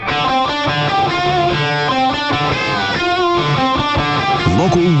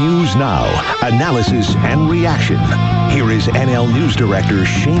Local news now, analysis and reaction. Here is NL News Director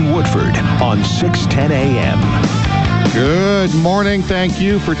Shane Woodford on 610 AM. Good morning. Thank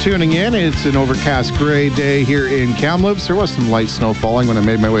you for tuning in. It's an overcast gray day here in Kamloops. There was some light snow falling when I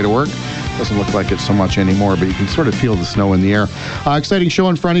made my way to work. Doesn't look like it so much anymore, but you can sort of feel the snow in the air. Exciting show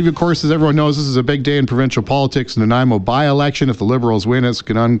in front of you. Of course, as everyone knows, this is a big day in provincial politics in the Nanaimo by-election. If the Liberals win, it's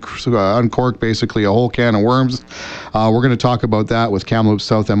going to uncork basically a whole can of worms. We're going to talk about that with Kamloops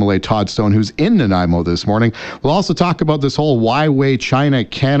South MLA Todd Stone, who's in Nanaimo this morning. We'll also talk about this whole Huawei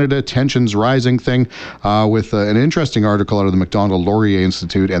China-Canada tensions rising thing with an interesting article out of the Macdonald-Laurier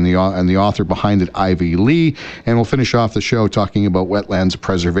Institute and the author behind it, Ivy Lee. And we'll finish off the show talking about wetlands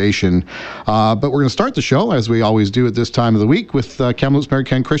preservation. But we're going to start the show, as we always do at this time of the week, with Kamloops Mayor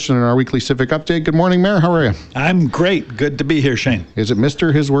Ken Christian and our weekly Civic Update. Good morning, Mayor. How are you? I'm great. Good to be here, Shane. Is it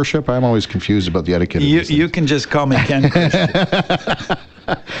Mr. His Worship? I'm always confused about the etiquette. You can just call me Ken Christian.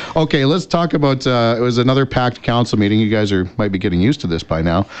 Okay, let's talk about, it was another packed council meeting. You guys might be getting used to this by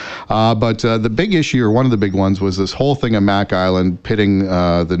now. But the big issue, or one of the big ones, was this whole thing of Mac Island pitting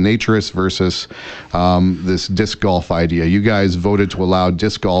the naturists versus this disc golf idea. You guys voted to allow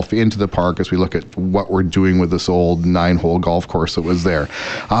disc golf into the park as we look at what we're doing with this old 9-hole golf course that was there.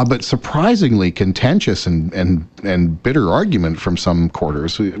 But surprisingly contentious and bitter argument from some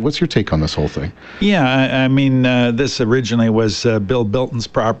quarters. What's your take on this whole thing? Yeah, I mean, this originally was Bill Bilton's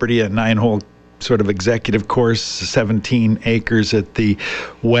property, a 9-hole sort of executive course, 17 acres at the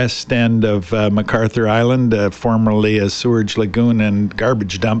west end of MacArthur Island, formerly a sewage lagoon and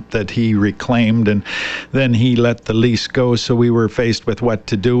garbage dump that he reclaimed, and then he let the lease go, so we were faced with what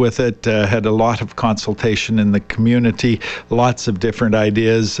to do with it. Had a lot of consultation in the community, lots of different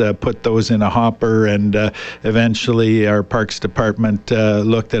ideas, put those in a hopper, and eventually our Parks Department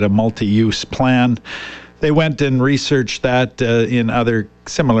looked at a multi-use plan. They went and researched that in other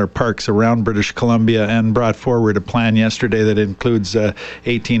similar parks around British Columbia and brought forward a plan yesterday that includes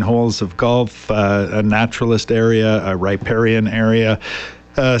 18 holes of golf, a naturalist area, a riparian area,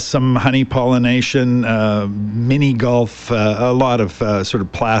 some honey pollination, mini golf, a lot of sort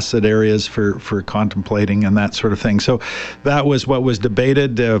of placid areas for contemplating and that sort of thing. So that was what was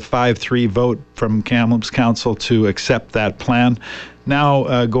debated, 5-3 vote from Kamloops Council to accept that plan.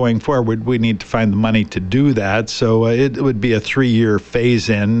 Now, going forward, we need to find the money to do that. So it would be a 3-year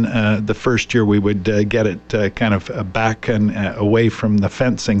phase-in. The first year we would get it kind of back and away from the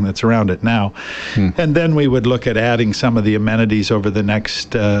fencing that's around it now. And then we would look at adding some of the amenities over the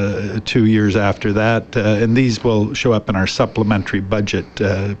next 2 years after that. And these will show up in our supplementary budget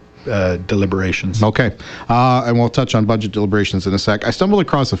deliberations. Okay. And we'll touch on budget deliberations in a sec. I stumbled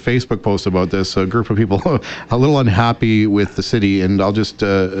across a Facebook post about this, a group of people a little unhappy with the city, and I'll just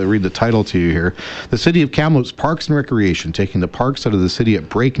read the title to you here. The City of Kamloops Parks and Recreation taking the parks out of the city at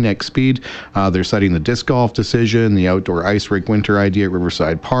breakneck speed. They're citing the disc golf decision, the outdoor ice rink winter idea at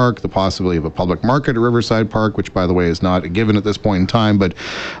Riverside Park, the possibility of a public market at Riverside Park, which, by the way, is not a given at this point in time. But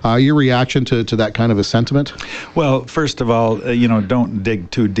your reaction to that kind of a sentiment? Well, first of all, don't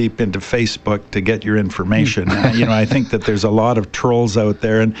dig too deep into Facebook to get your information. I think that there's a lot of trolls out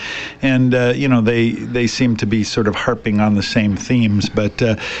there, and they seem to be sort of harping on the same themes. But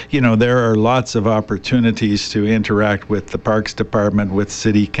there are lots of opportunities to interact with the Parks Department, with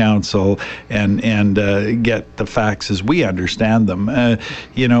City Council, and get the facts as we understand them.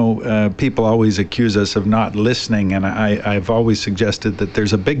 People always accuse us of not listening, and I've always suggested that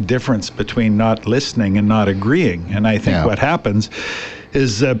there's a big difference between not listening and not agreeing. And I think what happens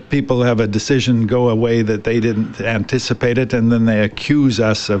is people have a decision go away that they didn't anticipate it, and then they accuse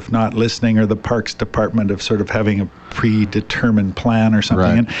us of not listening, or the Parks Department of sort of having a predetermined plan or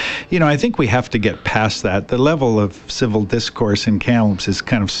something. Right. And, I think we have to get past that. The level of civil discourse in Kamloops is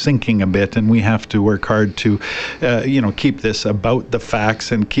kind of sinking a bit, and we have to work hard to, keep this about the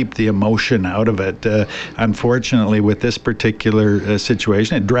facts and keep the emotion out of it. Unfortunately, with this particular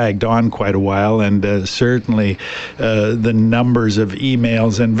situation, it dragged on quite a while, and certainly the numbers of emails,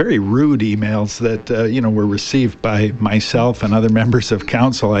 and very rude emails that, were received by myself and other members of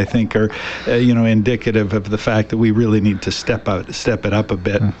council, I think are, indicative of the fact that we really need to step it up a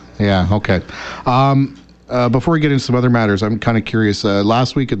bit. Yeah, okay. Before we get into some other matters, I'm kind of curious.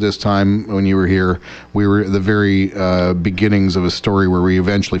 Last week at this time, when you were here, we were at the very beginnings of a story where we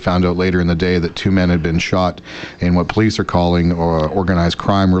eventually found out later in the day that 2 men had been shot in what police are calling organized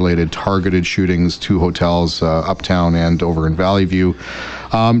crime-related targeted shootings, 2 hotels uptown and over in Valley View.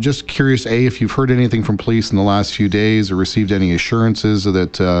 Just curious, if you've heard anything from police in the last few days or received any assurances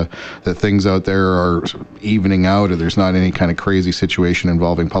that that things out there are evening out, or there's not any kind of crazy situation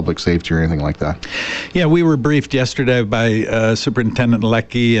involving public safety or anything like that. Yeah, we were briefed yesterday by Superintendent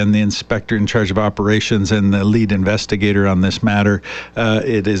Leckie and the inspector in charge of operations and the lead investigator on this matter.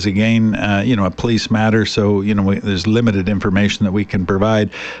 It is again, a police matter, so there's limited information that we can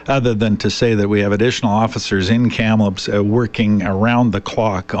provide, other than to say that we have additional officers in Kamloops working around the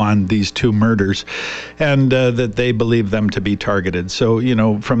clock on these two murders, and that they believe them to be targeted. So,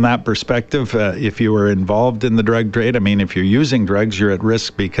 from that perspective, if you are involved in the drug trade, if you're using drugs, you're at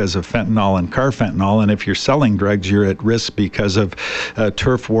risk because of fentanyl and carfentanil, and if you're selling drugs, you're at risk because of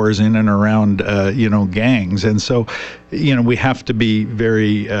turf wars in and around, gangs. And so, we have to be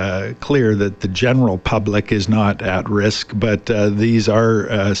very clear that the general public is not at risk, but these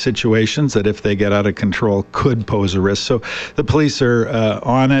are situations that, if they get out of control, could pose a risk. So the police are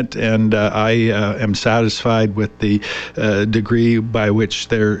on it, and I am satisfied with the degree by which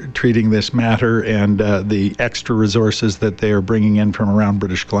they're treating this matter and the extra resources that they are bringing in from around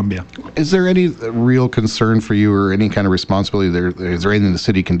British Columbia. Is there any real concern for you, or any kind of responsibility there? Is there anything the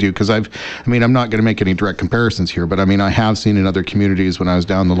city can do? Because I'm not going to make any direct comparisons here, but I have seen in other communities when I was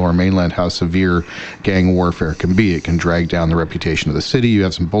down the Lower Mainland how severe gang warfare can be. It can drag down the reputation of the city. You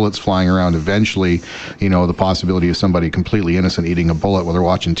have some bullets flying around. Eventually, the possibility of somebody completely innocent eating a bullet while they're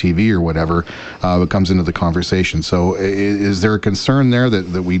watching TV or whatever comes into the conversation. So is there a concern there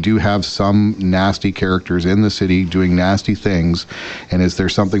that we do have some nasty characters in the city doing nasty things, and is there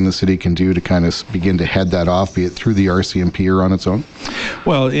something the city can do to kind of begin to head that off, be it through the RCMP or on its own?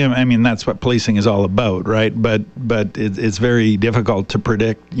 Well, that's what policing is all about, right? But it's very difficult to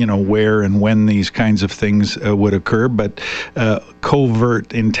predict, where and when these kinds of things would occur. But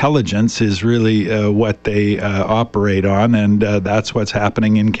covert intelligence is really what they operate on, and that's what's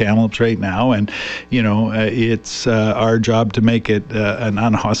happening in Kamloops right now. And it's our job to make it an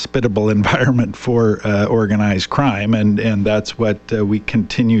unhospitable environment for organized crime, and that's what we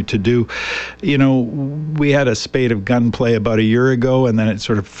continue to do. We had a spate of gunplay about a year ago, and then it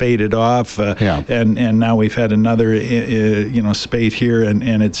sort of faded off. And now we've had another spate here,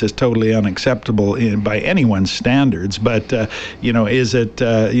 and it's just totally unacceptable by anyone's standards. But is it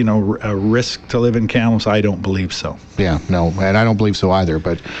a risk to live in Kamloops? I don't believe so. Yeah, no, and I don't believe so either.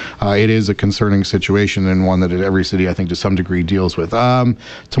 But it is a concerning situation, and one that every city, I think, to some degree deals with.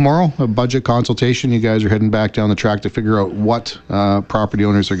 Tomorrow, a budget consultation. You guys are heading back down the track to figure out what property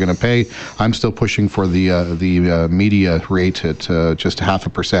owners are going to pay. I'm still pushing for the media rate at just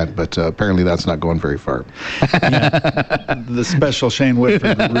 0.5%, but apparently that's not going very far. The special Shane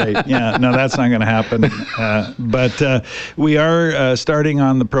Woodford rate. Yeah, no, that's not going to happen. But we are starting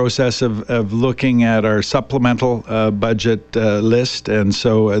on the process of looking at our supplemental budget list. And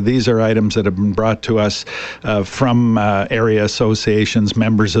so these are items that have been brought to us from area associations,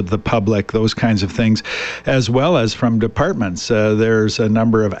 members of the public, those kinds of things, as well as from departments. There's a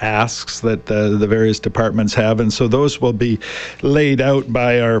number of asks that the various departments have. And so those will be laid out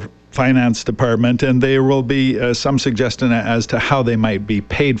by our finance department, and there will be some suggestion as to how they might be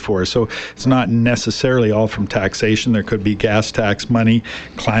paid for. So it's not necessarily all from taxation. There could be gas tax money,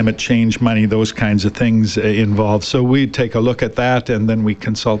 climate change money, those kinds of things involved. So we take a look at that, and then we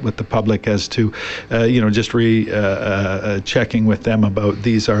consult with the public as to, just checking with them about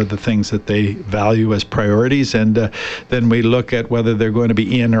these are the things that they value as priorities, and then we look at whether they're going to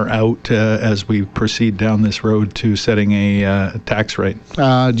be in or out as we proceed down this road to setting a tax rate.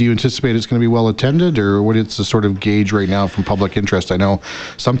 Do you anticipate it's going to be well attended, or what is the sort of gauge right now from public interest? I know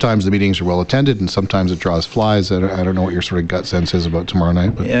sometimes the meetings are well attended and sometimes it draws flies. I don't know what your sort of gut sense is about tomorrow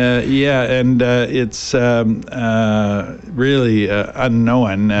night. But. And it's really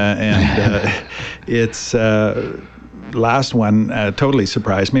unknown, and it's last one totally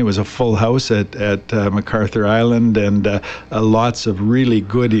surprised me. It was a full house at MacArthur Island, and lots of really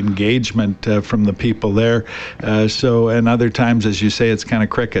good engagement from the people there. And other times, as you say, it's kind of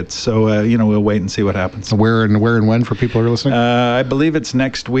crickets. So we'll wait and see what happens. Where and when for people who are listening? I believe it's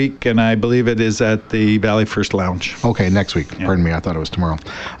next week, and I believe it is at the Valley First Lounge. Okay, next week. Yeah. Pardon me, I thought it was tomorrow.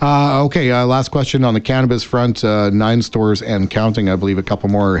 Last question on the cannabis front. 9 stores and counting. I believe a couple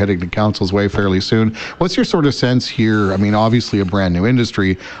more are heading to council's way fairly soon. What's your sort of sense here here, I mean, obviously a brand new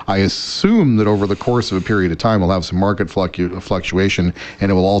industry. I assume that over the course of a period of time, we'll have some market fluctuation,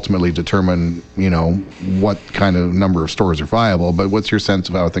 and it will ultimately determine, what kind of number of stores are viable. But what's your sense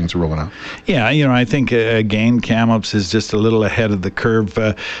of how things are rolling out? Yeah, I think, again, Kamloops is just a little ahead of the curve.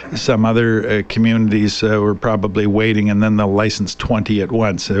 Some other communities were probably waiting, and then they'll license 20 at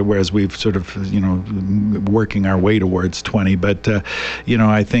once, whereas we've sort of, working our way towards 20. But,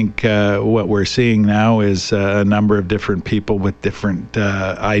 I think what we're seeing now is a number of different people with different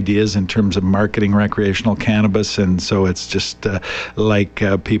ideas in terms of marketing recreational cannabis. And so it's just like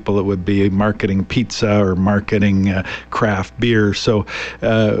people that would be marketing pizza or marketing craft beer. So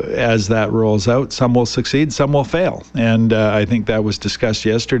as that rolls out, some will succeed, some will fail. And I think that was discussed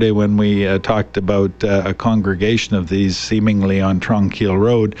yesterday when we talked about a congregation of these seemingly on Tranquille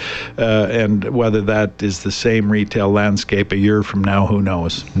Road, and whether that is the same retail landscape a year from now, who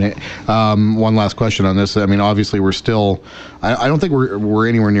knows? One last question on this. I mean, obviously we're still, I don't think we're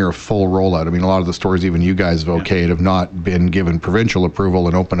anywhere near a full rollout. I mean, a lot of the stores even you guys have okayed have not been given provincial approval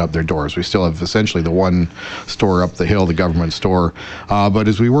and opened up their doors. We still have essentially the one store up the hill, the government store. But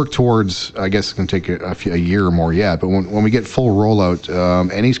as we work towards, I guess it's going to take a year or more yet, but when we get full rollout,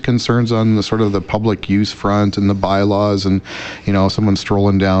 any concerns on the sort of the public use front and the bylaws and, someone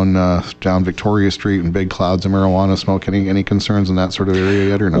strolling down Victoria Street and big clouds of marijuana smoke, any concerns in that sort of area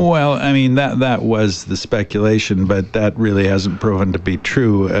yet or no? Well, I mean, that was the speculation, but that really hasn't proven to be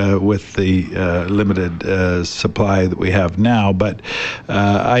true with the limited supply that we have now. But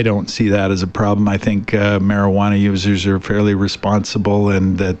I don't see that as a problem. I think marijuana users are fairly responsible,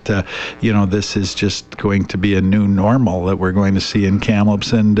 and that, this is just going to be a new normal that we're going to see in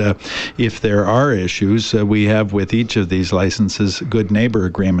Kamloops. And if there are issues, we have with each of these licenses good neighbor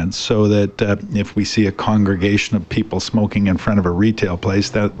agreements, so that if we see a congregation of people smoking in front of a retail place,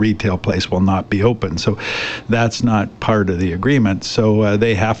 that retail place will not be open. So that's not part of the agreement. So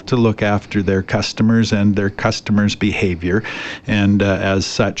they have to look after their customers and their customers' behavior, and as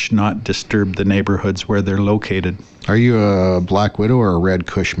such, not disturb the neighborhoods where they're located. Are you a Black Widow or a Red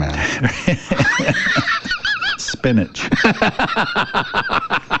Kush man? Spinach.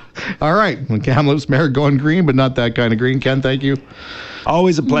 All right. Kamloops Mayor going green, but not that kind of green. Ken, thank you.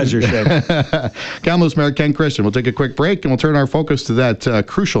 Always a pleasure, Shane. Kamloops Mayor Ken Christian. We'll take a quick break, and we'll turn our focus to that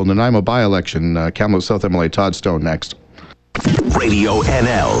crucial Nanaimo by-election. Kamloops South MLA Todd Stone next. Radio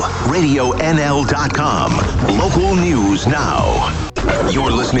NL, RadioNL.com. Local news now.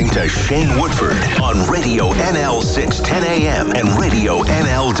 You're listening to Shane Woodford on Radio NL 610 AM and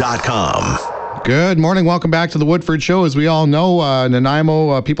RadioNL.com. Good morning. Welcome back to the Woodford Show. As we all know,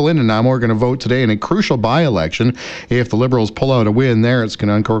 Nanaimo, people in Nanaimo are going to vote today in a crucial by-election. If the Liberals pull out a win there, it's going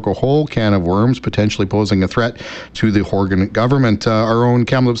to uncork a whole can of worms, potentially posing a threat to the Horgan government. Our own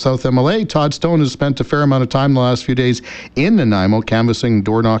Kamloops South MLA, Todd Stone, has spent a fair amount of time the last few days in Nanaimo, canvassing,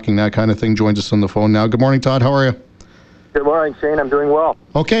 door-knocking, that kind of thing. Joins us on the phone now. Good morning, Todd. How are you? Good morning, Shane. I'm doing well.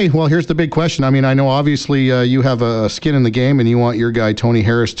 Okay, well, here's the big question. I mean, I know obviously you have a skin in the game and you want your guy, Tony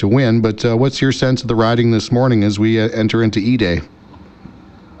Harris, to win, but what's your sense of the riding this morning as we enter into E-Day?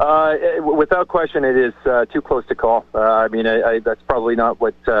 Without question, it is too close to call. I mean, that's probably not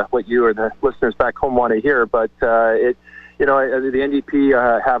what you or the listeners back home want to hear, but the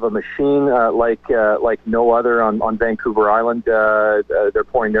NDP have a machine like no other on Vancouver Island. They're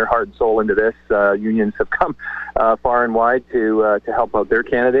pouring their heart and soul into this. Unions have come far and wide to help out their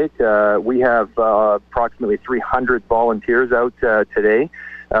candidate. We have approximately 300 volunteers out today.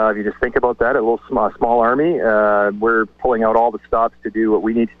 If you just think about that, a little small army. We're pulling out all the stops to do what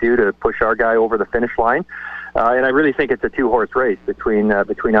we need to do to push our guy over the finish line. And I really think it's a two-horse race between us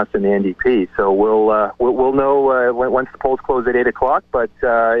and the NDP. So we'll know once the polls close at 8 o'clock. But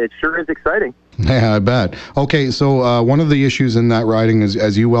it sure is exciting. Yeah, I bet. Okay, so one of the issues in that riding, is,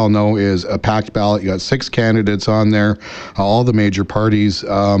 as you well know, is a packed ballot. You got 6 candidates on there, all the major parties.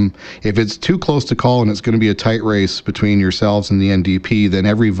 If it's too close to call and it's going to be a tight race between yourselves and the NDP, then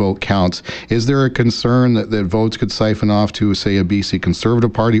every vote counts. Is there a concern that votes could siphon off to, say, a BC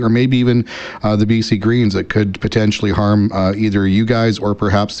Conservative Party or maybe even the BC Greens that could potentially harm either you guys or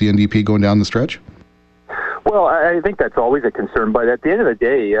perhaps the NDP going down the stretch? Well, I think that's always a concern, but at the end of the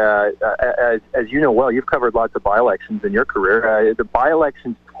day, as you know well, you've covered lots of by-elections in your career. The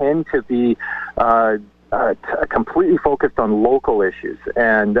by-elections tend to be completely focused on local issues,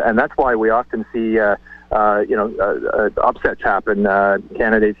 and that's why we often see upsets happen.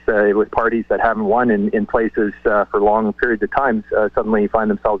 Candidates with parties that haven't won in places for long periods of time suddenly find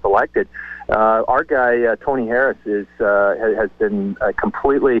themselves elected. Our guy, Tony Harris, has been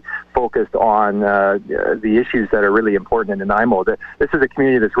completely focused on the issues that are really important in Nanaimo. This is a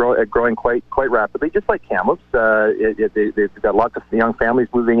community that's growing quite rapidly, just like Kamloops. They've got lots of young families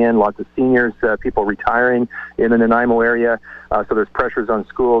moving in, lots of seniors, people retiring in the Nanaimo area. So there's pressures on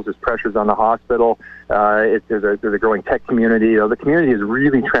schools, there's pressures on the hospital. There's a growing tech community. The community is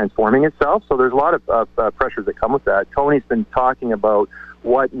really transforming itself. So there's a lot of pressures that come with that. Tony's been talking about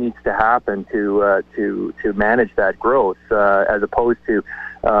what needs to happen to manage that growth, as opposed to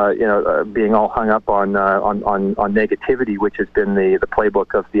being all hung up on negativity, which has been the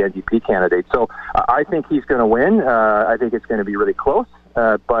playbook of the NDP candidate. So I think he's going to win. I think it's going to be really close,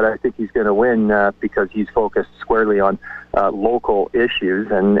 but I think he's going to win because he's focused squarely on local issues,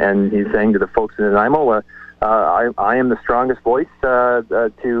 and he's saying to the folks in Nanaimo, I am the strongest voice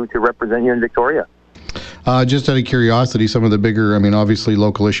to represent you in Victoria. Just out of curiosity, some of the bigger, obviously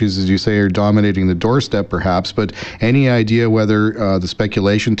local issues, as you say, are dominating the doorstep perhaps, but any idea whether the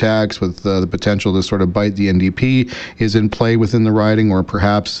speculation tax with the potential to sort of bite the NDP is in play within the riding, or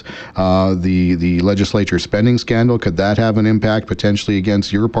perhaps the legislature spending scandal, could that have an impact potentially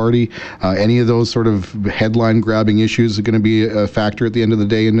against your party? Any of those sort of headline-grabbing issues are going to be a factor at the end of the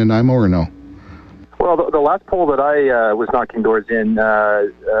day in Nanaimo, or no? Well, the last poll that I was knocking doors in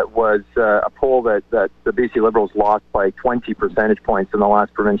was a poll that the BC Liberals lost by 20 percentage points in the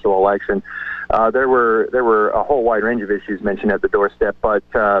last provincial election. There were a whole wide range of issues mentioned at the doorstep, but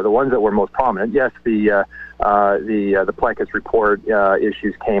the ones that were most prominent, yes, the Plekas report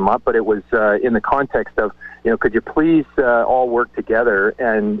issues came up, but it was in the context of, could you please all work together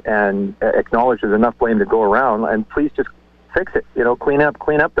and acknowledge there's enough blame to go around, and please just fix it, clean up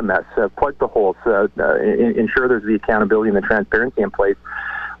the mess, plug the holes, ensure there's the accountability and the transparency in place.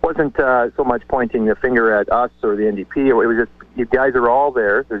 Wasn't so much pointing the finger at us or the NDP. It was just, you guys are all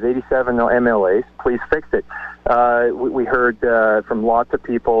there. There's 87 MLAs. Please fix it. We heard from lots of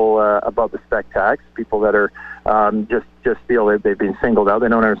people about the spec tax, people that are just feel that they've been singled out. They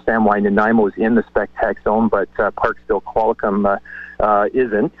don't understand why Nanaimo is in the spec tax zone, but Parksville, Qualicum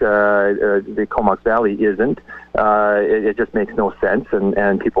isn't. The Comox Valley isn't. It just makes no sense,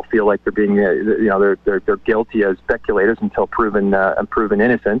 and people feel like they're being, they're guilty as speculators until proven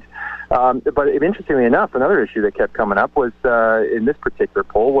innocent. But interestingly enough, another issue that kept coming up was in this particular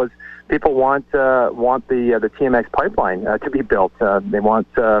poll was people want the TMX pipeline to be built. They want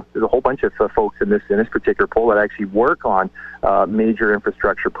there's a whole bunch of folks in this particular poll that actually work on major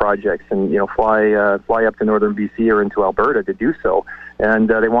infrastructure projects and fly up to northern BC or into Alberta to do so. And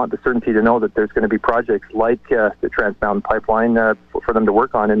they want the certainty to know that there's going to be projects like the Trans Mountain Pipeline for them to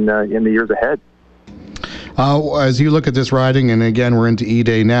work on in the years ahead. As you look at this riding, and again, we're into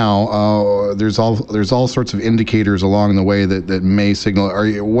E-Day now, there's all sorts of indicators along the way that may signal.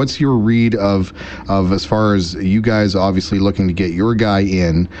 What's your read of as far as you guys obviously looking to get your guy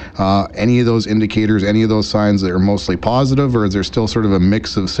in? Any of those indicators, any of those signs that are mostly positive, or is there still sort of a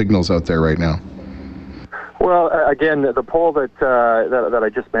mix of signals out there right now? Well, again, the poll that I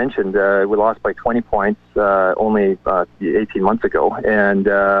just mentioned, we lost by 20 points only 18 months ago, and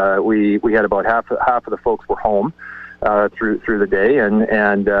we had about half of the folks were home through the day,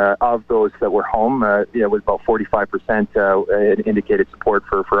 and of those that were home, it was about 45% indicated support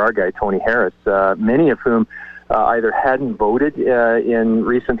for our guy Tony Harris. Many of whom either hadn't voted in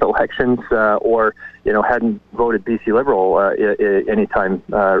recent elections or hadn't voted BC Liberal anytime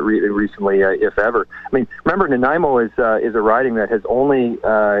recently, if ever. Remember, Nanaimo is a riding that has only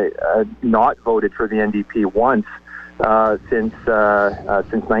not voted for the NDP once since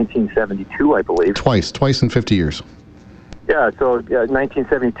 1972, I believe. Twice in 50 years. Yeah, so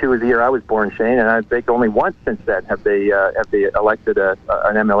 1972 is the year I was born, Shane, and I think only once since then have they elected an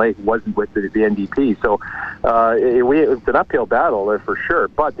MLA who wasn't with the NDP. So it's an uphill battle there for sure,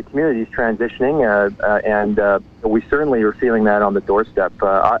 but the community is transitioning, and we certainly are feeling that on the doorstep.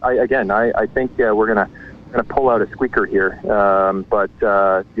 I think we're going to pull out a squeaker here, but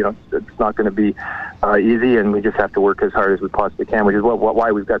it's not going to be easy, and we just have to work as hard as we possibly can, which is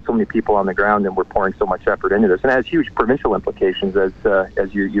why we've got so many people on the ground and we're pouring so much effort into this. And it has huge provincial implications, as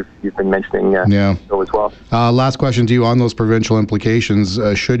you've been mentioning so as well. Last question to you on those provincial implications.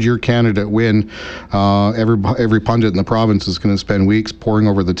 Should your candidate win, every pundit in the province is going to spend weeks poring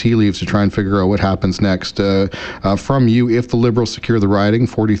over the tea leaves to try and figure out what happens next. From you, if the Liberals secure the riding,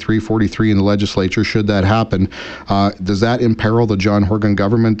 43-43 in the legislature, should that happen, does that imperil the John Horgan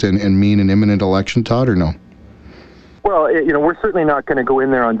government and mean an imminent election, Todd, or no? Well, we're certainly not going to go in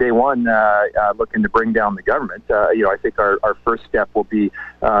there on day one looking to bring down the government. I think our first step will be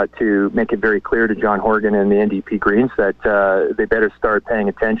to make it very clear to John Horgan and the NDP Greens that they better start paying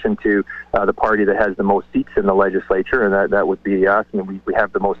attention to the party that has the most seats in the legislature, and that would be us. And we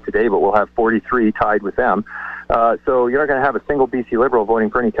have the most today, but we'll have 43 tied with them. So you're not going to have a single BC Liberal voting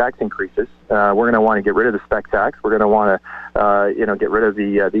for any tax increases. We're going to want to get rid of the spec tax. We're going to want to, get rid of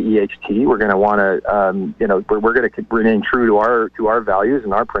the EHT. We're going to want to, we're going to remain true to our values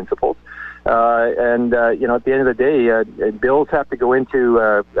and our principles. And at the end of the day, bills have to go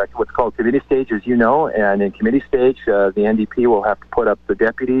into what's called committee stage, as you know. And in committee stage, the NDP will have to put up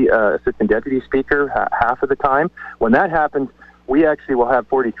the assistant deputy speaker half of the time. When that happens, we actually will have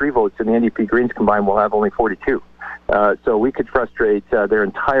 43 votes, and the NDP Greens combined will have only 42. So we could frustrate their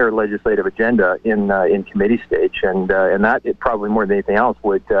entire legislative agenda in committee stage, and that probably more than anything else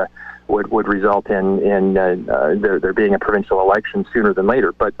would result in there being a provincial election sooner than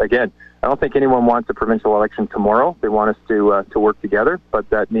later. But again, I don't think anyone wants a provincial election tomorrow. They want us to work together, but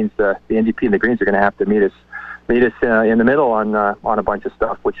that means the NDP and the Greens are going to have to meet us in the middle on a bunch of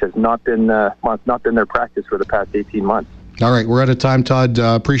stuff, which has not been their practice for the past 18 months. All right, we're out of time, Todd.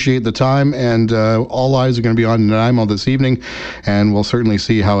 Appreciate the time, and all eyes are going to be on Nanaimo this evening, and we'll certainly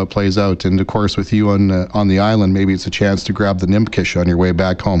see how it plays out. And of course, with you on the island, maybe it's a chance to grab the Nimkish on your way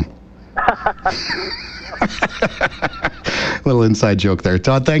back home. Little inside joke there.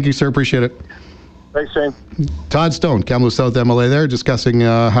 Todd, thank you, sir. Appreciate it. Thanks, Shane. Todd Stone, Kamloops South MLA there, discussing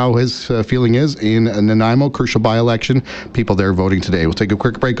how his feeling is in Nanaimo, crucial by-election. People there voting today. We'll take a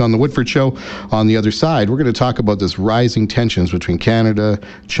quick break on the Woodford Show. On the other side, we're going to talk about this rising tensions between Canada,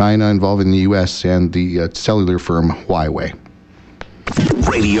 China, involving the U.S., and the cellular firm Huawei.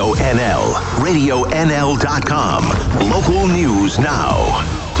 Radio NL, RadioNL.com. Local news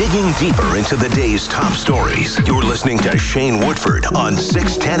now. Digging deeper into the day's top stories. You're listening to Shane Woodford on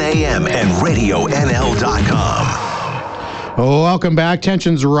 610 AM and RadioNL.com. Oh, welcome back.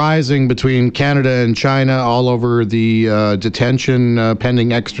 Tensions rising between Canada and China all over the detention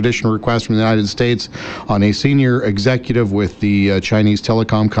pending extradition request from the United States on a senior executive with the Chinese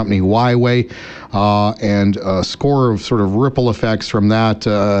telecom company Huawei, and a score of sort of ripple effects from that.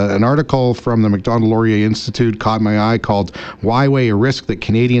 An article from the Macdonald-Laurier Institute caught my eye called Huawei, a Risk That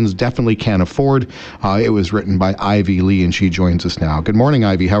Canadians Definitely Can't Afford. It was written by Ivy Lee, and she joins us now. Good morning,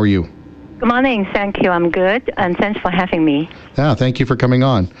 Ivy. How are you? Good morning. Thank you. I'm good, and thanks for having me. Yeah, thank you for coming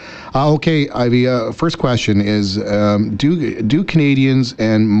on. Okay, Ivy, first question is, do Canadians,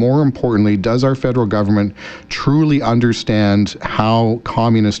 and more importantly, does our federal government truly understand how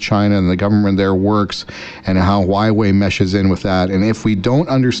Communist China and the government there works and how Huawei meshes in with that? And if we don't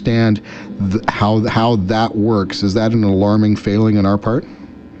understand how that works, is that an alarming failing on our part?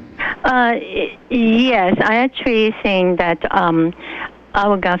 Yes, I actually think that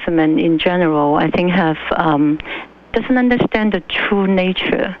our government in general, I think, doesn't understand the true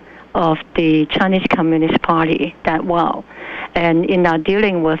nature of the Chinese Communist Party that well. And in our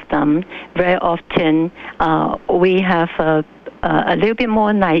dealing with them, very often we have a little bit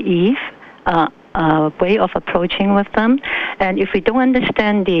more naive way of approaching with them. And if we don't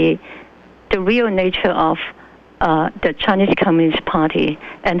understand the real nature of the Chinese Communist Party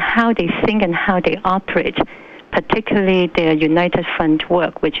and how they think and how they operate, particularly their United Front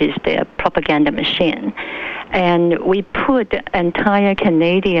work, which is their propaganda machine. And we put the entire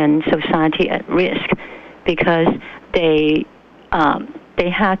Canadian society at risk because they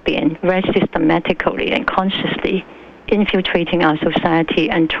have been very systematically and consciously infiltrating our society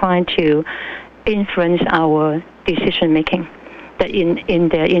and trying to influence our decision-making in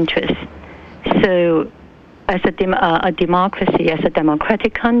their interests. So as a democracy, as a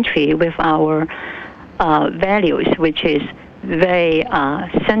democratic country with our values, which is very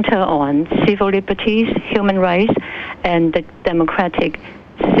centered on civil liberties, human rights, and the democratic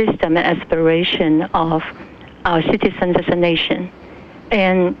system and aspiration of our citizens as a nation.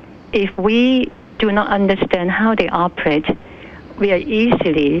 And if we do not understand how they operate, we are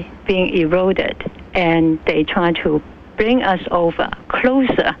easily being eroded, and they try to bring us over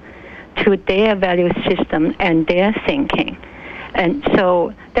closer to their value system and their thinking. And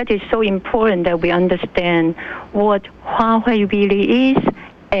so that is so important that we understand what Huawei really is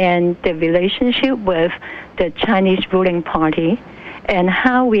and the relationship with the Chinese ruling party and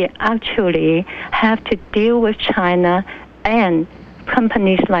how we actually have to deal with China and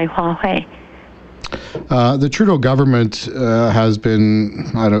companies like Huawei. The Trudeau government has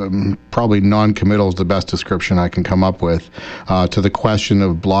been, probably non-committal is the best description I can come up with, to the question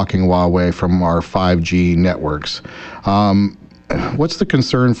of blocking Huawei from our 5G networks. what's the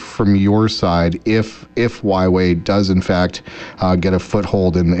concern from your side if Huawei does in fact get a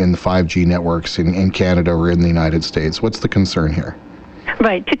foothold in the 5G networks in Canada or in the United States? What's the concern here?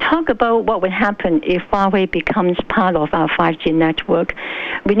 Right. To talk about what would happen if Huawei becomes part of our 5G network,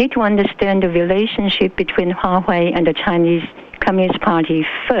 we need to understand the relationship between Huawei and the Chinese Communist Party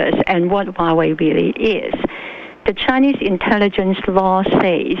first and what Huawei really is. The Chinese intelligence law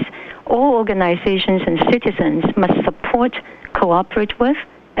says all organizations and citizens must support, cooperate with,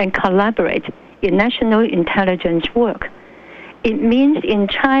 and collaborate in national intelligence work. It means in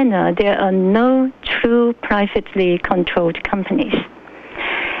China there are no true privately controlled companies.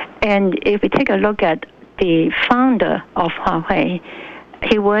 And if we take a look at the founder of Huawei,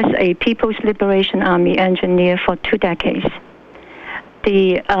 he was a People's Liberation Army engineer for 2 decades.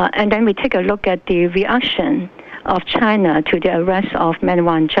 And then we take a look at the reaction of China to the arrest of Meng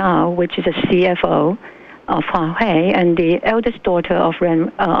Wanzhou, which is a CFO of Huawei and the eldest daughter of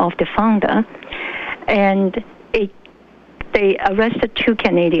the founder. And they arrested 2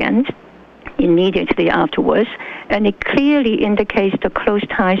 Canadians immediately afterwards, and it clearly indicates the close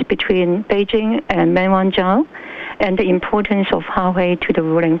ties between Beijing and Meng Wanzhou and the importance of Huawei to the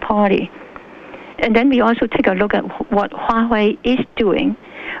ruling party. And then we also take a look at what Huawei is doing.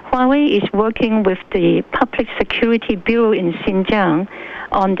 Huawei is working with the Public Security Bureau in Xinjiang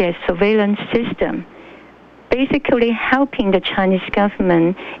on their surveillance system, basically helping the Chinese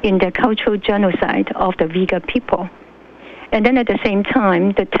government in their cultural genocide of the Uyghur people. And then at the same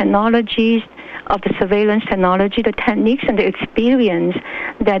time, the technologies of the surveillance technology, the techniques and the experience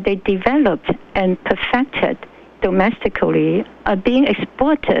that they developed and perfected domestically are being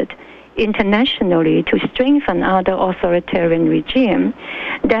exported internationally to strengthen other authoritarian regimes.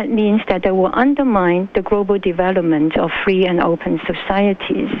 That means that they will undermine the global development of free and open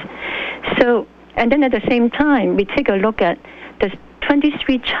societies. So, and then at the same time, we take a look at the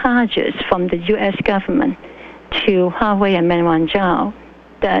 23 charges from the U.S. government to Huawei and Meng Wanzhou,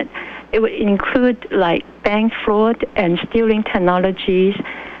 that it would include like bank fraud and stealing technologies,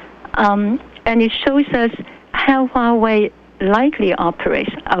 and it shows us how Huawei likely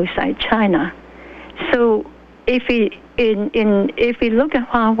operates outside China. So if we look at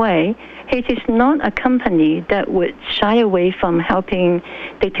Huawei, it is not a company that would shy away from helping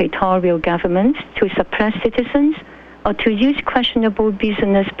dictatorial governments to suppress citizens or to use questionable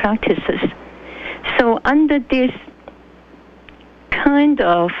business practices. So under this kind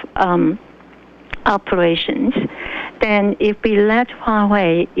of operations, then if we let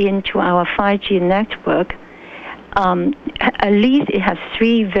Huawei into our 5G network, at least it has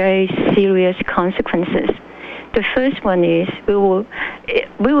 3 very serious consequences. The first one is we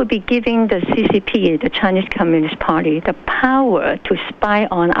will be giving the CCP, the Chinese Communist Party, the power to spy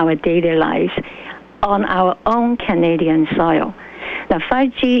on our daily lives on our own Canadian soil. Now,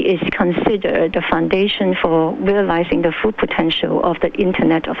 5G is considered the foundation for realizing the full potential of the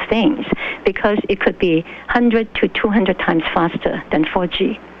Internet of Things because it could be 100 to 200 times faster than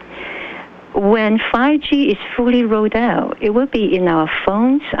 4G. When 5G is fully rolled out, it will be in our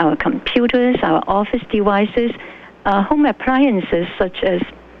phones, our computers, our office devices, home appliances such as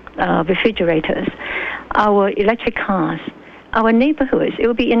refrigerators, our electric cars, our neighborhoods. It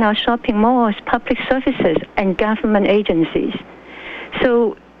will be in our shopping malls, public services, and government agencies.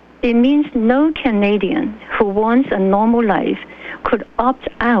 So it means no Canadian who wants a normal life could opt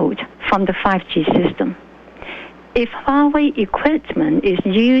out from the 5G system. If Huawei equipment is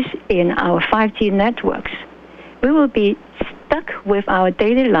used in our 5G networks, we will be stuck with our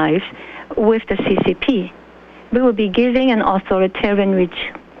daily lives with the CCP. We will be giving an authoritarian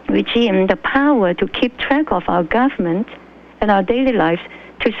regime the power to keep track of our government and our daily lives,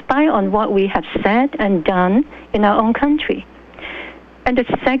 to spy on what we have said and done in our own country. And the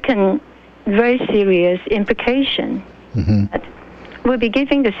second very serious implication, that we'll be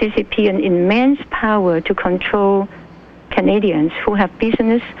giving the CCP an immense power to control Canadians who have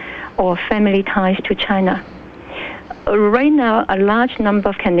business or family ties to China. Right now, a large number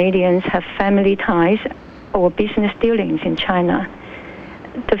of Canadians have family ties or business dealings in China.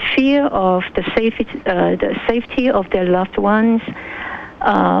 The fear of the safety of their loved ones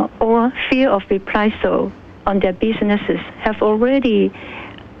or fear of reprisal on their businesses have already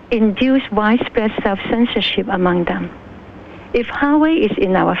induced widespread self-censorship among them. If Huawei is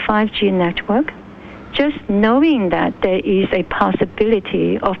in our 5G network, just knowing that there is a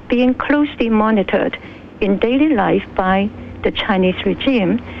possibility of being closely monitored in daily life by the Chinese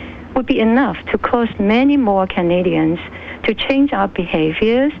regime would be enough to cause many more Canadians to change our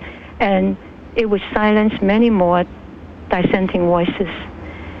behaviors, and it would silence many more dissenting voices.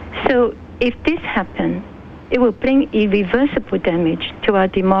 So if this happens, it will bring irreversible damage to our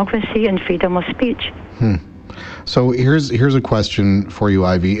democracy and freedom of speech. So here's a question for you,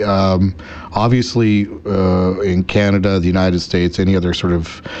 Ivy. Obviously, in Canada, the United States, any other sort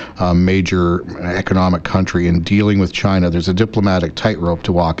of major economic country, in dealing with China, there's a diplomatic tightrope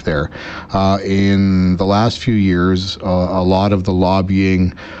to walk there. In the last few years, a lot of the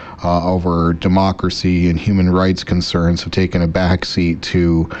lobbying over democracy and human rights concerns have taken a backseat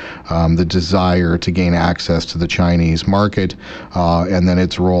to the desire to gain access to the Chinese market, and then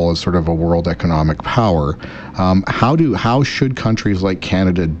its role as sort of a world economic power. How should countries like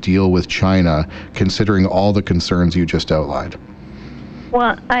Canada deal with China, considering all the concerns you just outlined?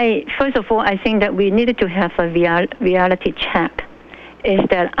 Well, first of all, I think that we needed to have a reality check. Is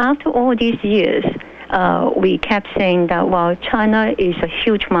that after all these years, we kept saying that, well, China is a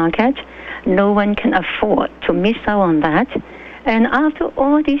huge market. No one can afford to miss out on that. And after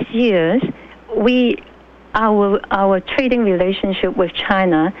all these years, our trading relationship with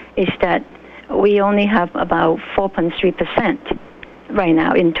China is that we only have about 4.3% right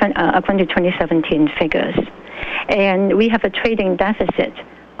now, according to 2017 figures. And we have a trading deficit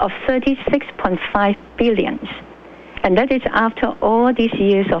of 36.5 billion. And that is after all these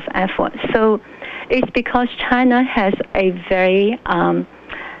years of effort. So it's because China has a very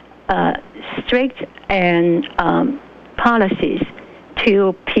strict and policies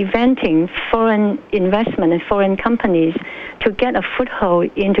to preventing foreign investment and foreign companies to get a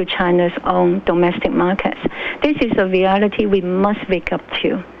foothold into China's own domestic markets. This is a reality we must wake up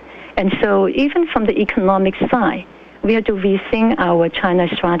to. And so even from the economic side, we have to rethink our China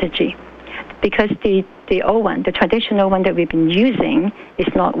strategy, because the old one, the traditional one that we've been using, is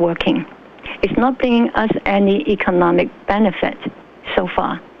not working. It's not bringing us any economic benefit so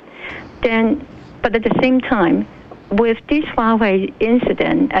far. But at the same time, with this Huawei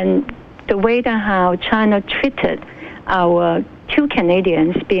incident and the way that how China treated our 2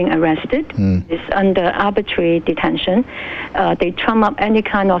 Canadians being arrested is under arbitrary detention. They trump up any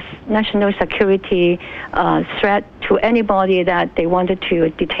kind of national security threat to anybody that they wanted to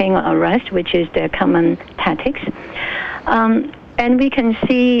detain or arrest, which is their common tactics. And we can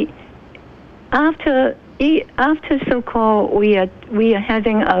see after so-called we are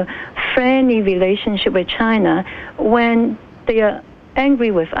having a friendly relationship with China, when they are angry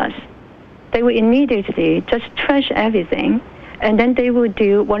with us, they will immediately just trash everything, and then they will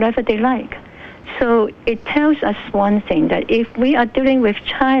do whatever they like. So it tells us one thing, that if we are dealing with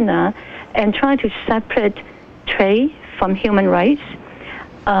China and trying to separate trade from human rights,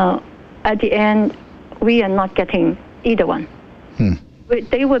 at the end, we are not getting either one.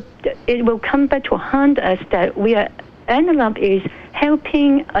 It will come back to haunt us that we are ended up is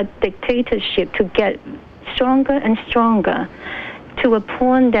helping a dictatorship to get stronger and stronger, to a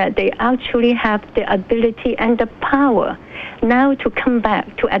point that they actually have the ability and the power now to come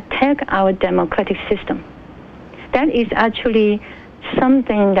back to attack our democratic system. That is actually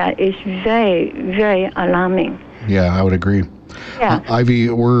something that is very, very alarming. Yeah, I would agree. Yeah. Ivy,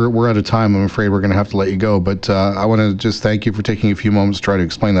 we're out of time. I'm afraid we're going to have to let you go, but I want to just thank you for taking a few moments to try to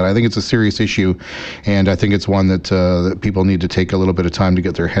explain that. I think it's a serious issue, and I think it's one that people need to take a little bit of time to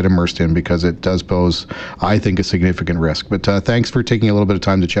get their head immersed in, because it does pose, I think, a significant risk. But thanks for taking a little bit of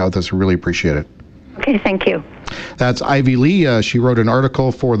time to chat with us. We really appreciate it. Okay, thank you. That's Ivy Lee. She wrote an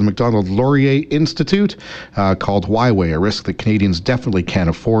article for the Macdonald Laurier Institute called Huawei, a risk that Canadians definitely can't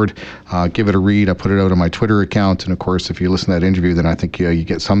afford. Give it a read. I put it out on my Twitter account. And of course, if you listen to that interview, then I think you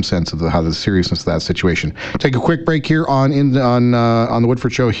get some sense of how the seriousness of that situation. Take a quick break here on the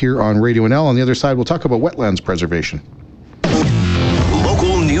Woodford Show here on Radio NL. On the other side, we'll talk about wetlands preservation.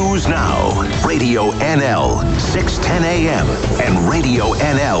 Local news now. Radio NL, 610 AM and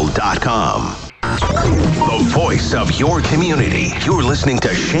RadioNL.com. The voice of your community. You're listening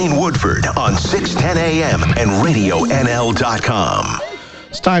to Shane Woodford on 610 AM and RadioNL.com.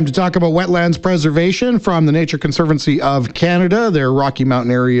 It's time to talk about wetlands preservation from the Nature Conservancy of Canada. Their Rocky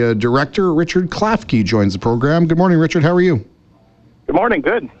Mountain Area Director, Richard Klafke, joins the program. Good morning, Richard. How are you? Good morning.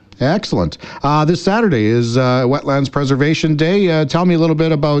 Good. Excellent. This Saturday is Wetlands Preservation Day. Tell me a little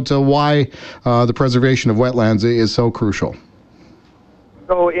bit about why the preservation of wetlands is so crucial.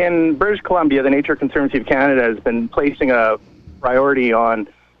 So in British Columbia, the Nature Conservancy of Canada has been placing a priority on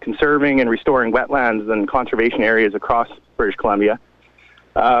conserving and restoring wetlands and conservation areas across British Columbia.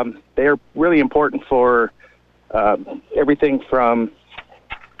 They are really important for everything from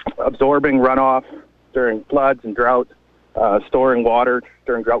absorbing runoff during floods and drought, storing water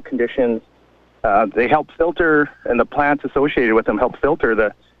during drought conditions. They help filter, and the plants associated with them help filter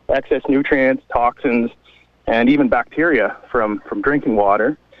the excess nutrients, toxins, and even bacteria from drinking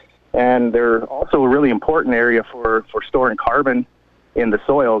water. and they're also a really important area for storing carbon in the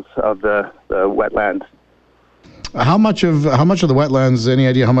soils of the wetlands. How much of the wetlands, any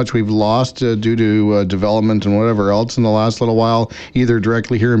idea how much we've lost due to development and whatever else in the last little while, either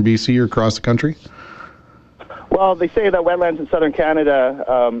directly here in BC or across the country? Well, they say that wetlands in southern Canada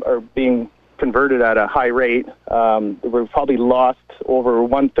are being converted at a high rate. We've probably lost over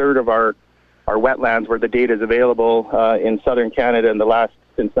 1/3 of our wetlands where the data is available in southern Canada in the last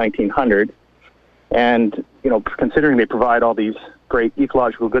since 1900. And, considering they provide all these great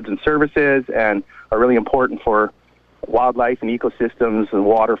ecological goods and services and are really important for wildlife and ecosystems and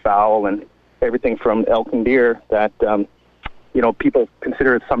waterfowl and everything from elk and deer, that, people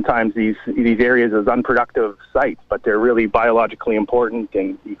consider sometimes these areas as unproductive sites, but they're really biologically important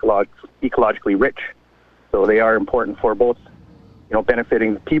and ecologically rich. So they are important for both,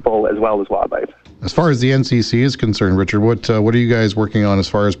 benefiting the people as well as wildlife. As far as the NCC is concerned, Richard, what are you guys working on as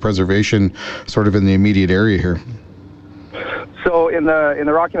far as preservation sort of in the immediate area here? So in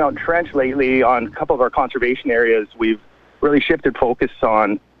the Rocky Mountain Trench lately, on a couple of our conservation areas, we've really shifted focus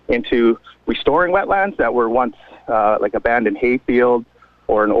into restoring wetlands that were once like abandoned hayfields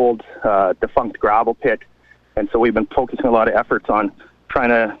or an old defunct gravel pit. And so we've been focusing a lot of efforts on trying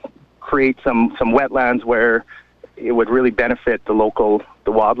to create some wetlands where it would really benefit the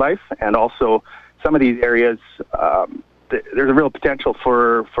wildlife, and also some of these areas, there's a real potential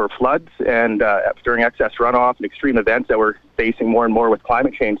for floods and during excess runoff and extreme events that we're facing more and more with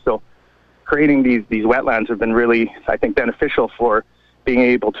climate change. So creating these wetlands have been really, I think, beneficial for being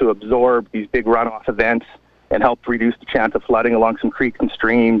able to absorb these big runoff events and help reduce the chance of flooding along some creeks and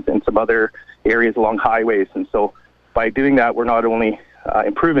streams and some other areas along highways. And so by doing that, we're not only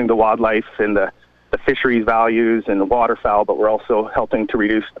improving the wildlife and the fisheries values and the waterfowl, but we're also helping to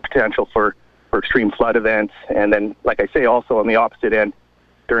reduce the potential for extreme flood events. And then, like I say, also on the opposite end,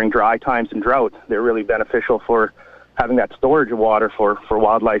 during dry times and drought, they're really beneficial for having that storage of water for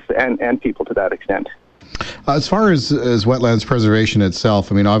wildlife and people to that extent. As far as wetlands preservation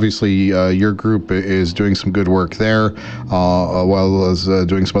itself, I mean, obviously your group is doing some good work there, while as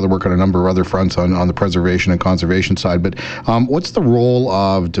doing some other work on a number of other fronts on the preservation and conservation side. But what's the role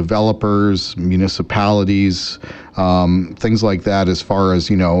of developers, municipalities, things like that, as far as,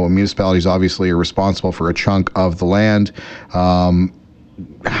 municipalities obviously are responsible for a chunk of the land.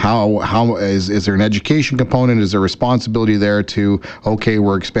 How is there an education component? Is there responsibility there to, okay,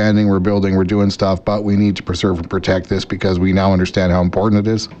 we're expanding, we're building, we're doing stuff, but we need to preserve and protect this because we now understand how important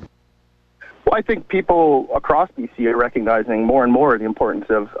it is? Well, I think people across BC are recognizing more and more the importance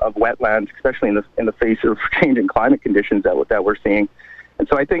of wetlands, especially in the face of changing climate conditions that we're seeing. And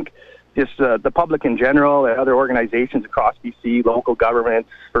so I think just the public in general and other organizations across BC, local governments,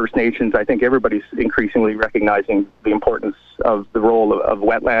 First Nations, I think everybody's increasingly recognizing the importance of the role of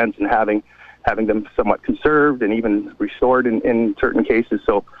wetlands and having them somewhat conserved and even restored in certain cases.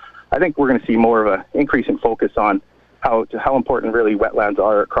 So I think we're going to see more of an increasing focus on how important really wetlands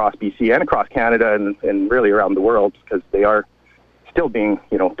are across BC and across Canada and really around the world, because they are still being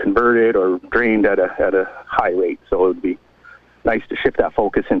converted or drained at a high rate. So it would be nice to shift that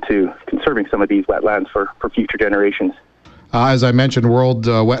focus into conserving some of these wetlands for future generations. As I mentioned, World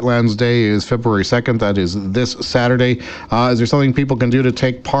Wetlands Day is February 2nd. That is this Saturday. Is there something people can do to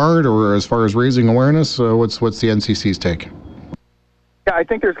take part, or as far as raising awareness? What's the NCC's take? Yeah, I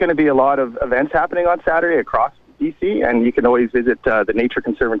think there's going to be a lot of events happening on Saturday across BC, and you can always visit the Nature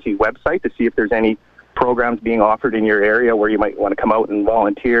Conservancy website to see if there's any programs being offered in your area where you might want to come out and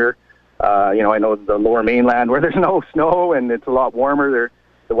volunteer. I know the Lower Mainland, where there's no snow and it's a lot warmer,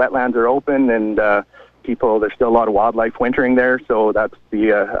 the wetlands are open, and there's still a lot of wildlife wintering there. So that's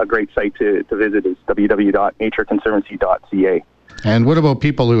a great site to visit is www.natureconservancy.ca. And what about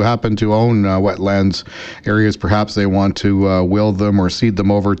people who happen to own wetlands areas? Perhaps they want to will them or cede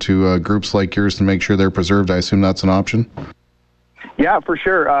them over to groups like yours to make sure they're preserved. I assume that's an option? Yeah, for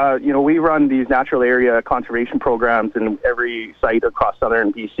sure. We run these natural area conservation programs, and every site across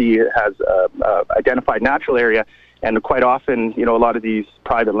southern BC has identified natural area. And quite often, a lot of these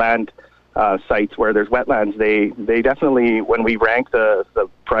private land sites where there's wetlands, they definitely, when we rank the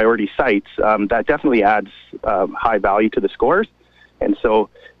priority sites, that definitely adds high value to the scores. And so,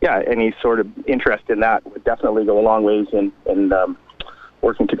 yeah, any sort of interest in that would definitely go a long ways in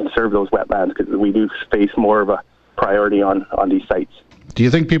working to conserve those wetlands, because we do face more of a priority on these sites. Do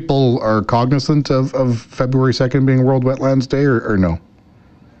you think people are cognizant of February 2nd being World Wetlands Day, or no?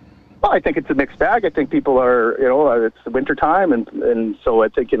 Well, I think it's a mixed bag. I think people are, it's winter time, and so I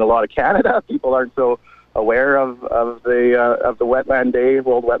think in a lot of Canada, people aren't so aware of the Wetland Day,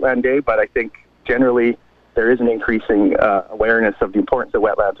 World Wetland Day. But I think generally, there is an increasing awareness of the importance of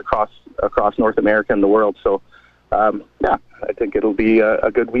wetlands across North America and the world. So, I think it'll be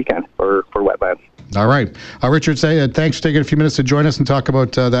a good weekend for wetlands. All right. Richard, thanks for taking a few minutes to join us and talk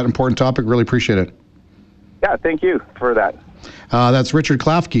about that important topic. Really appreciate it. Yeah, thank you for that. That's Richard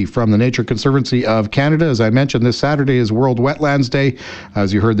Klafke from the Nature Conservancy of Canada. As I mentioned, this Saturday is World Wetlands Day.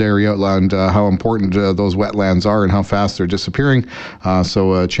 As you heard there, he outlined how important those wetlands are and how fast they're disappearing.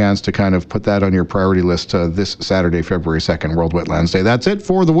 So a chance to kind of put that on your priority list this Saturday, February 2nd, World Wetlands Day. That's it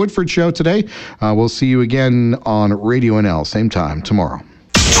for the Woodford Show today. We'll see you again on Radio NL, same time tomorrow.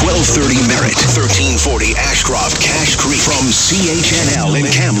 1230 Merritt, 1340 Ashcroft, Cache Creek. From CHNL in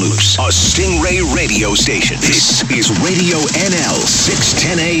Kamloops, a Stingray radio station. This is Radio NL,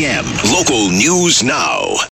 610 AM. Local news now.